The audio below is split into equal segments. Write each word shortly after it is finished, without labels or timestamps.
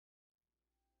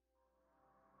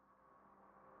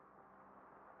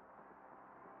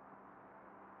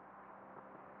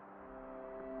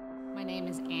My name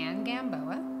is Ann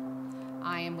Gamboa.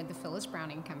 I am with the Phyllis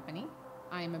Browning Company.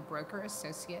 I am a broker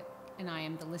associate and I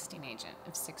am the listing agent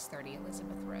of 630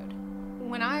 Elizabeth Road.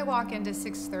 When I walk into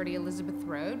 630 Elizabeth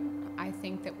Road, I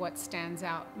think that what stands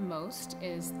out most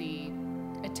is the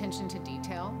attention to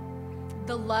detail,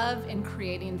 the love in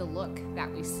creating the look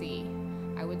that we see.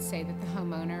 I would say that the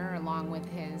homeowner, along with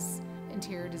his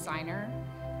interior designer,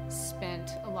 spent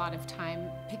a lot of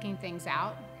time picking things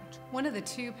out. One of the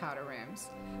two powder rooms,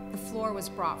 the floor was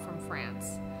brought from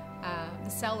France. The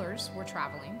sellers were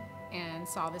traveling and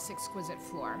saw this exquisite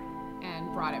floor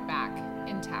and brought it back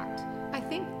intact. I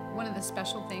think one of the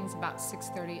special things about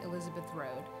 630 Elizabeth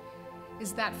Road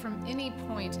is that from any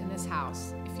point in this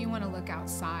house, if you want to look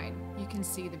outside, you can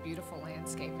see the beautiful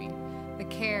landscaping, the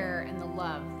care and the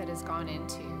love that has gone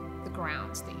into the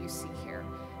grounds that you see here.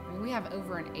 I mean, we have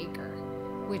over an acre,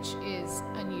 which is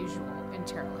unusual in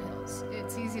Terrell Hills.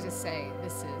 It's easy to say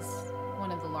this is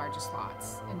one of the largest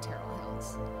lots in Terrell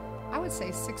Hills. I would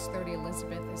say 630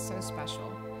 Elizabeth is so special.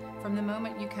 From the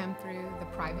moment you come through the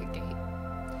private gate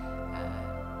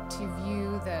to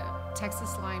view the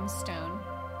Texas limestone,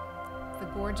 the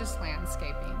gorgeous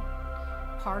landscaping,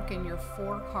 park in your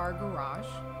 4-car garage,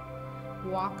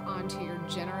 walk onto your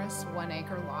generous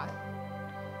 1-acre lot.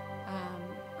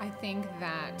 I think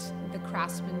that the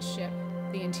craftsmanship,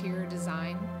 the interior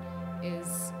design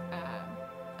is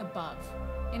above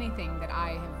anything that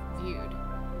I have viewed,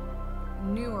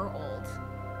 new or old,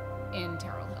 in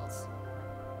Terrell Hills.